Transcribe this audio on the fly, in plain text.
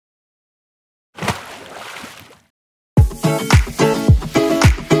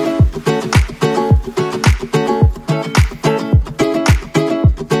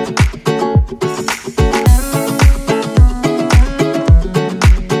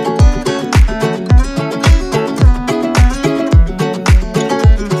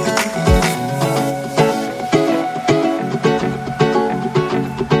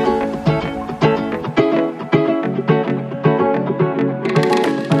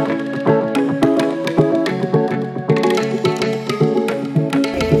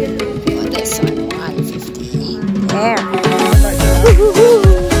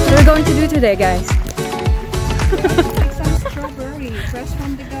today, guys? Like some strawberries, fresh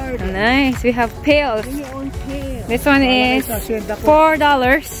from the garden. Nice. We have pails. Bring your own pail. This one is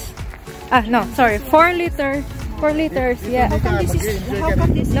 $4. No, sorry, 4 liters. 4 liters, yeah. How come this is?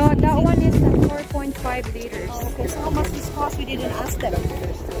 No, that one is 4.5 liters. Okay, so how much this cost? We didn't ask them.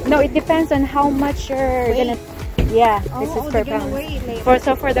 No, it depends on how much you're gonna. Yeah, this is per pound. For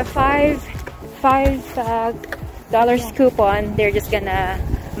the $5 coupon, they're just gonna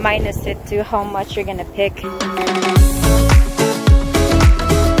minus it to how much you're gonna pick.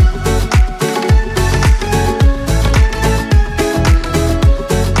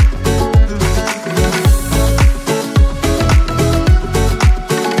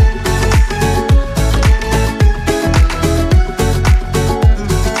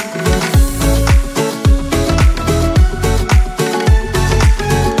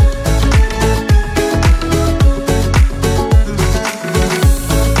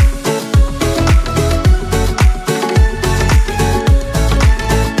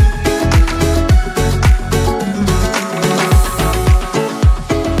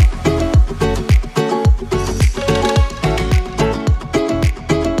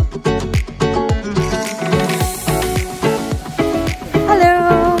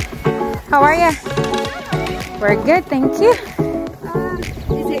 How are you? We're good, thank you.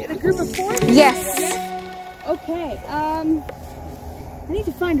 Is it a group of 4? Yes. Okay. I need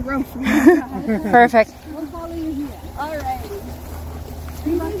to find a row for you. Perfect. I'll follow you here. Alrighty. Are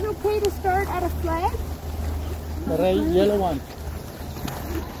you guys okay to start at a flag? The yellow one.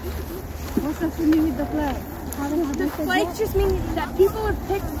 What's that to mean with the flag? The flags just mean that people have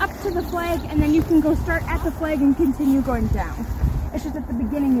picked up to the flag and then you can go start at the flag and continue going down. It's just that the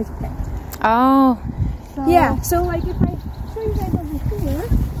beginning is picked. Oh. So, yeah, so like if I show you guys over here,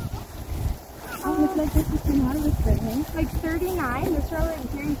 looks like this is like 39, this row right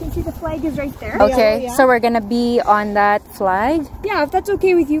here, you can see the flag is right there. Okay, so we're gonna be on that flag? Yeah, if that's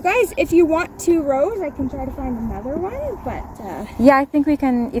okay with you guys. If you want 2 rows, I can try to find another one, but... yeah, I think we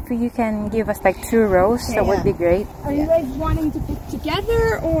can, if you can give us like 2 rows, that would be great. Are you guys wanting to pick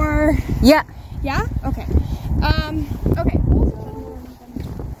together, or...? Yeah. Yeah? Okay. Okay.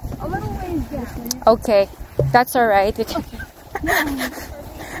 A little ways down. Okay, that's alright. Okay.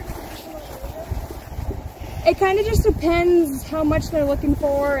 It kind of just depends how much they're looking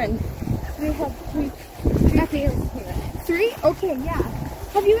for, and we have 3 pails here. 3? Okay, yeah.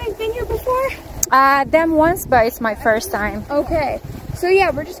 Have you guys been here before? Them once, but it's my first time. Okay. So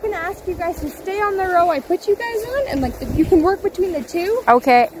yeah, we're just gonna ask you guys to stay on the row I put you guys on, and like you can work between the 2.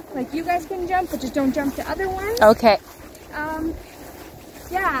 Okay. Like you guys can jump, but just don't jump to other ones. Okay.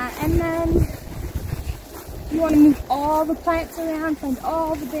 Yeah, and then you want to move all the plants around, find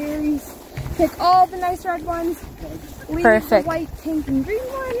all the berries, pick all the nice red ones, leave Perfect. the white, pink, and green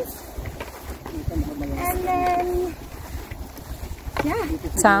ones, and then yeah.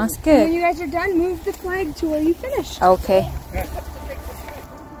 Sounds And good. when you guys are done, move the flag to where you finish. Okay.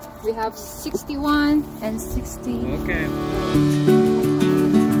 We have 61 and 60. Okay.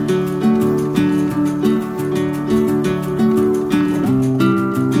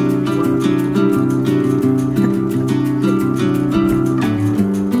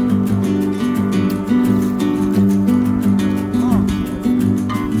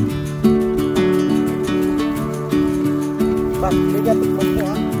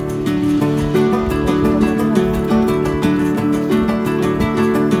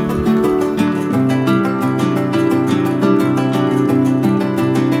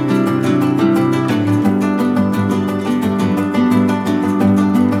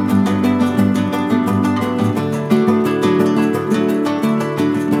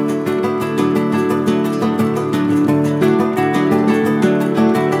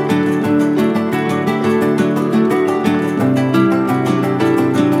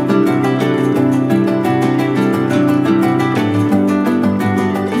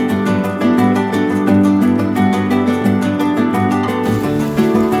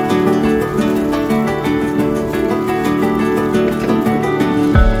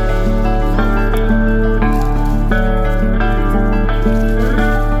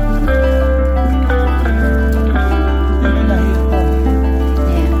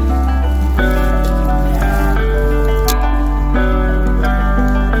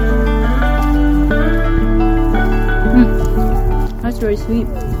 Very sweet.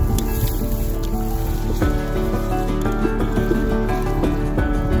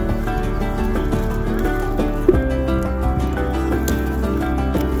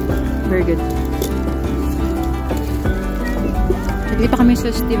 Very good. Nagkita kami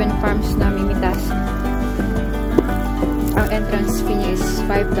sa Steven Farms na mimitas. entrance fee niya is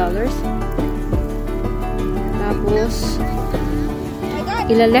 $5. Tapos,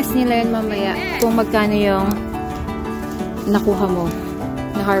 ilales nila yun mamaya kung magkano yung nakuha mo,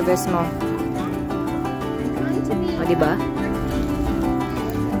 na-harvest mo. O, diba?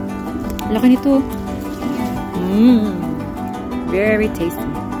 Laki nito. Very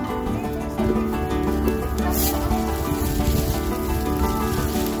tasty.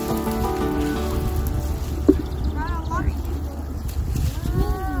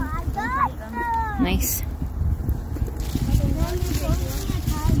 Nice.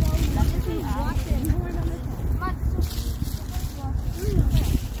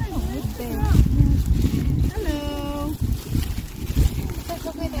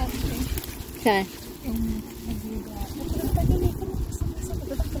 Saan?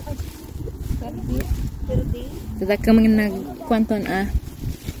 Sada ka mga nagkwanton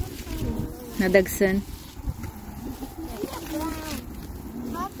nadagsan.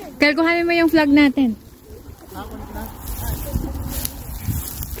 Kaya kuhanin mo yung flag natin.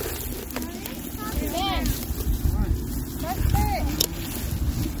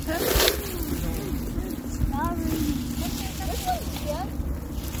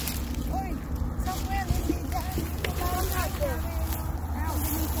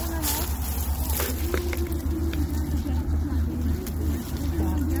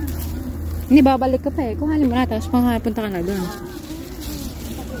 Hindi, babalik ka pa eh. Kuhanin mo na, tapos punta ka na doon.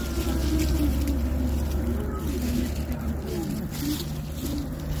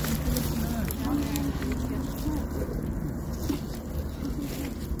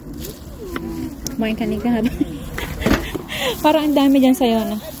 Kumain ka ni Gab. Parang ang dami dyan sa'yo,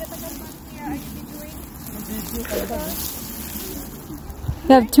 no?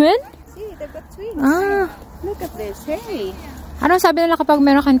 You have twin? See, they've got twins. Ah. Look at this. Hey. Ano sabi nila kapag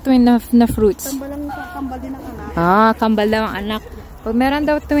meron kang twin na fruits? Kambal din ang anak. Ah, kambal daw ang anak. Pag meron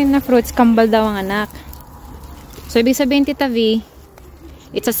daw twin na fruits, kambal daw ang anak. So, ibig sabihin, Tita V,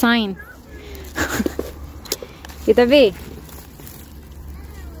 it's a sign. Tita V.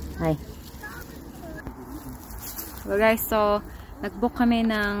 Hi. So, guys, nag-book kami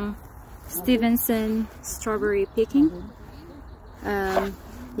ng Stevenson strawberry picking.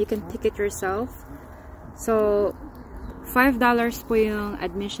 You can pick it yourself. So, $5 po yung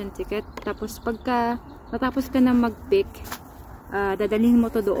admission ticket. Tapos pagka matapos ka na mag-pick, dadalhin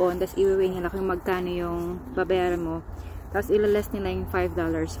mo to doon, tapos iwi nila kung magkano yung babayaran mo. Tapos ilaless nila yung $5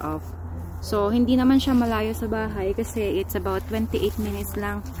 off. So, hindi naman siya malayo sa bahay kasi it's about 28 minutes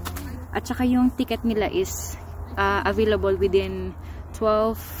lang. At saka yung ticket nila is available within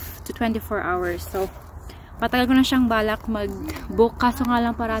 12 to 24 hours. So, patagal ko na siyang balak mag-book. Kaso nga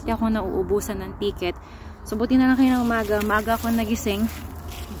lang parati ako nauubusan ng ticket. So, buti na lang kayo ng umaga. Maaga ako nagising.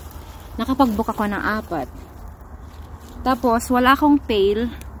 Nakapag-book ako ng 4. Tapos, wala akong pail.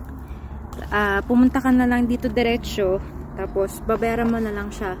 Pumunta ka na lang dito diretsyo. Tapos, babayaran mo na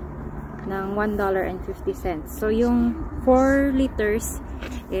lang siya ng $1.50. So, yung 4 liters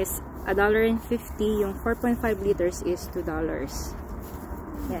is $1.50. Yung 4.5 liters is $2.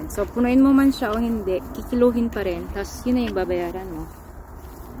 Yan. So, punuin mo man siya o hindi, kikiluhin pa rin. Tapos, yun na yung babayaran mo.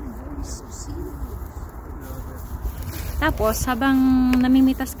 Tapos, habang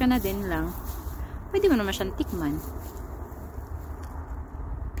namimitas ka na din lang, pwede mo naman siyang tikman.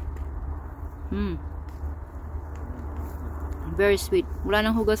 Very sweet. Wala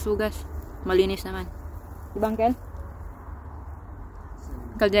nang hugas-hugas. Malinis naman. Diba, Uncle?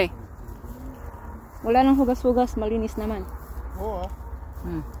 Uncle Jay? Wala nang hugas-hugas. Malinis naman. Oo.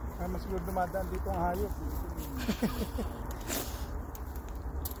 Kaya mas dumadaan dito ang hayop.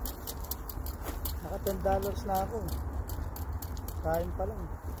 Naka $10 na ako. Kain pa lang.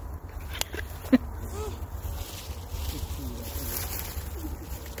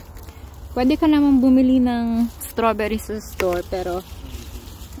 Pwede ka naman bumili ng strawberry sa store, pero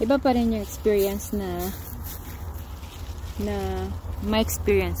iba pa rin yung experience na may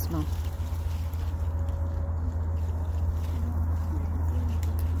experience mo.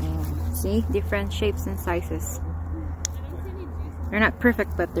 See? Different shapes and sizes. They're not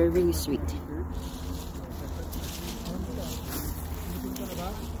perfect, but they're really sweet.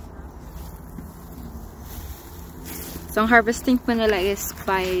 So, ang harvesting po nila is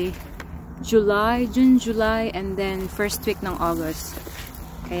by June, July, and then first week ng August.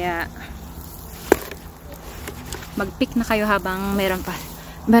 Kaya, mag-pick na kayo habang meron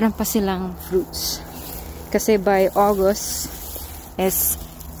pa silang fruits. Kasi by August is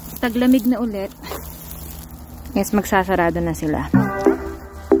taglamig na ulit. Yes, magsasarado na sila.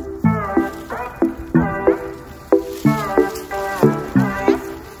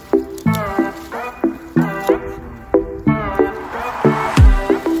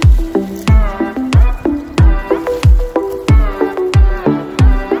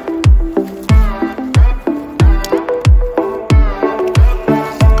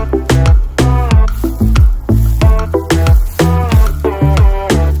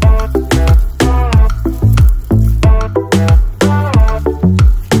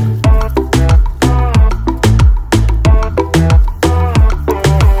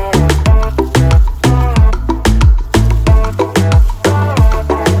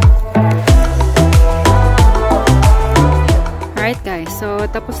 Okay, so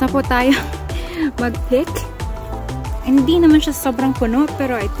tapos na po tayo mag-pick. Hindi naman siya sobrang puno,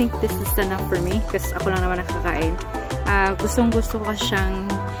 pero I think this is enough for me kasi ako lang naman nakakain. Gustong-gusto ko siyang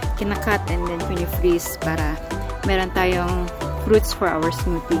kinakat and then pini-freeze para meron tayong fruits for our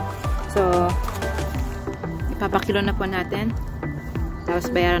smoothie. So, ipapakilo na po natin. Tapos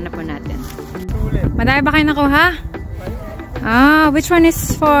bayaran na po natin. Madami ba kayo nakuha? Which one is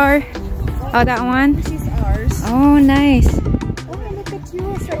for? Oh, that one? This is ours. Oh, nice. Oh, look at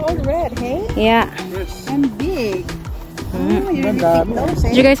yours. They're all red, hey? Yeah. And big. Oh, you didn't pick those,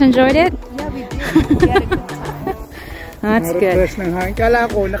 Did you guys enjoyed it? Yeah, we did. We had a good time. That's good. Refresh ng hangin. Kala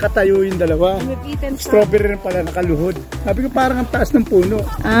ko, nakatayo yung dalawa. We've eaten some. Strawberry rin pala, nakaluhod. Sabi ko, parang ang taas ng puno.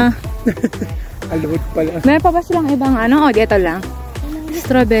 Kaluhod pala. Meron pa ba silang ibang ano? O, dito lang.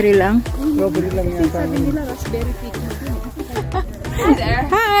 Strawberry lang. Strawberry lang yan. Sabi nila, raspberry peak na din. Hi there.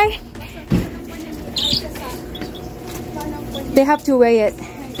 Hi. They have to weigh it.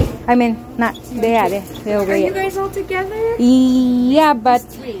 I mean, not they. Yeah, they'll Are weigh you it. guys all together? Yeah, but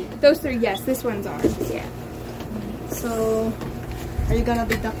Those three, yes. This one's ours. Yeah. So, are you gonna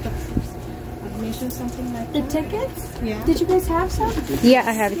deduct the admission, something like that? The tickets? Yeah. Did you guys have some? yeah,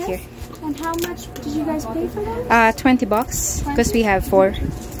 I have it here. And how much did you guys pay for them? $20 because we have 4.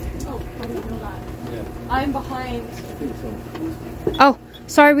 I'm behind. Oh,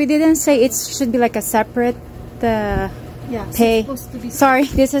 sorry, we didn't say it should be like a separate Yeah. pay. So it's supposed to be. Sorry,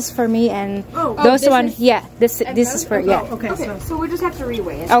 this is for me and Oh, those this one. is- Yeah, this is for yeah. Okay, so we just have to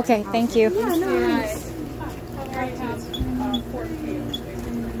reweigh it. Okay, thank you. Yeah, no worries.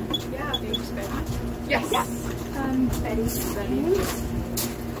 Yes. Betty.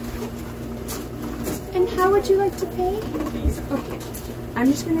 And how would you like to pay? Okay. I'm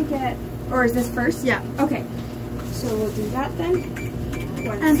just gonna get, or is this first? Yeah. Okay. So we'll do that then.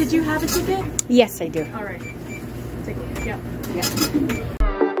 And did you have a ticket? Yes, I do. All right. Take it. Yeah.